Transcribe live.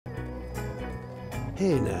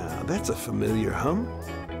Hey now, that's a familiar hum.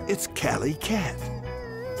 It's Callie Cat.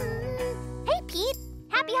 Hey, Pete.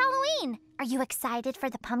 Happy Halloween. Are you excited for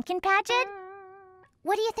the pumpkin pageant?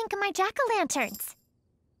 What do you think of my jack-o'-lanterns?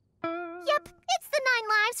 Yep, it's the 9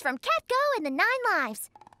 lives from Cat Go and the 9 lives.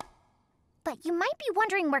 But you might be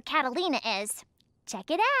wondering where Catalina is. Check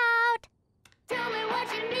it out. Tell me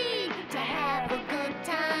what you need to have a good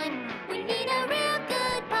time. We need a real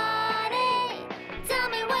good party. Tell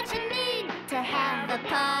me what you need to have a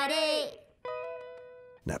party.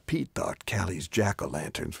 Now, Pete thought Callie's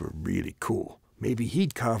jack-o'-lanterns were really cool. Maybe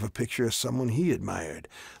he'd carve a picture of someone he admired,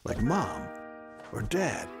 like Mom, or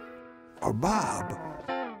Dad, or Bob.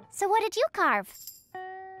 So what did you carve?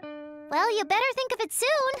 Well, you better think of it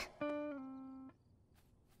soon.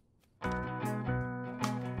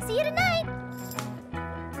 See you tonight.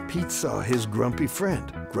 Pete saw his grumpy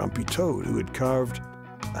friend, Grumpy Toad, who had carved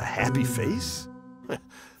a happy face?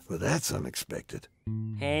 Well, that's unexpected.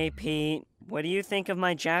 Hey, Pete. What do you think of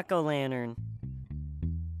my jack-o'-lantern?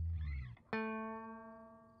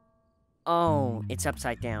 Oh, it's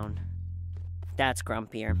upside down. That's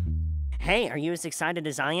grumpier. Hey, are you as excited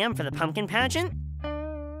as I am for the pumpkin pageant?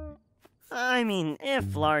 I mean,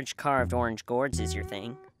 if large carved orange gourds is your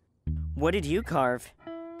thing. What did you carve?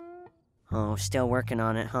 Oh, still working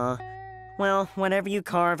on it, huh? Well, whatever you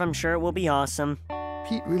carve, I'm sure it will be awesome.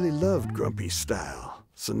 Pete really loved Grumpy's style,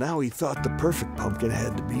 so now he thought the perfect pumpkin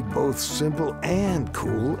had to be both simple and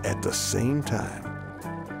cool at the same time.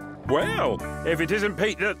 Well, if it isn't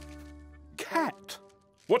Pete the Cat.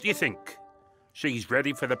 What do you think? She's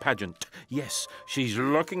ready for the pageant. Yes, she's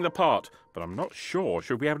looking the part, but I'm not sure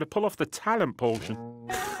she'll be able to pull off the talent portion.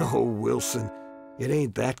 Oh, Wilson, it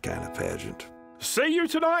ain't that kind of pageant. See you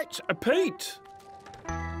tonight, Pete.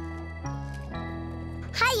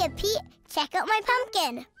 Hiya, Pete. Check out my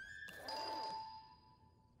pumpkin.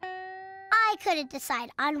 I couldn't decide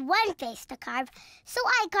on one face to carve, so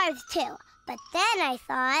I carved 2. But then I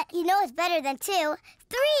thought, you know what's better than 2?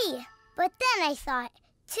 3! But then I thought,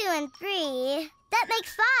 2 and 3, that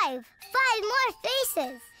makes 5. 5 more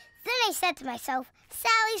faces. Then I said to myself,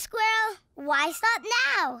 Sally Squirrel, why stop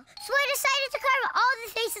now? So I decided to carve all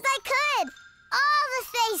the faces I could. All the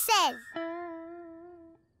faces!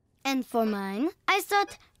 And for mine, I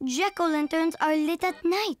thought jack-o'-lanterns are lit at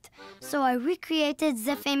night. So I recreated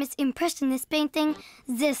the famous Impressionist painting,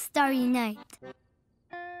 The Starry Night.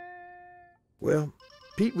 Well,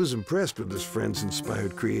 Pete was impressed with his friend's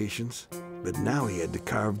inspired creations, but now he had to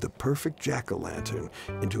carve the perfect jack-o'-lantern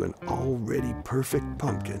into an already perfect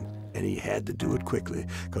pumpkin, and he had to do it quickly,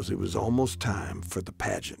 because it was almost time for the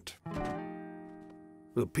pageant.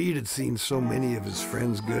 Well, Pete had seen so many of his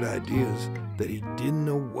friends' good ideas that he didn't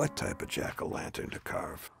know what type of jack-o'-lantern to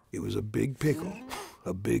carve. It was a big pickle,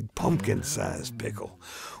 a big pumpkin-sized pickle.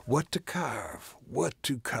 What to carve, what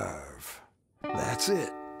to carve. That's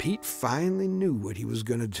it. Pete finally knew what he was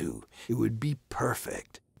going to do. It would be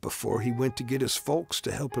perfect. Before he went to get his folks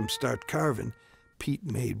to help him start carving, Pete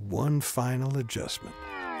made one final adjustment.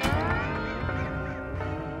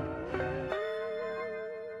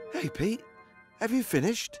 Hey, Pete, have you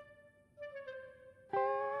finished?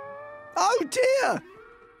 Oh, dear!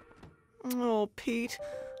 Oh, Pete,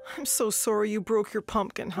 I'm so sorry you broke your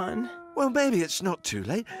pumpkin, hon. Well, maybe it's not too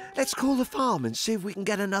late. Let's call the farm and see if we can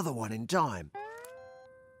get another one in time.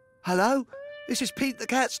 Hello? This is Pete the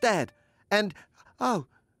Cat's dad. And, I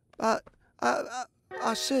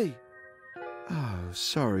see. Oh,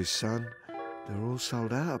 sorry, son. They're all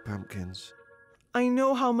sold out of pumpkins. I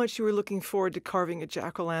know how much you were looking forward to carving a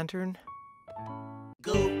jack-o'-lantern.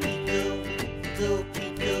 Go, Pete, go, go, Pete.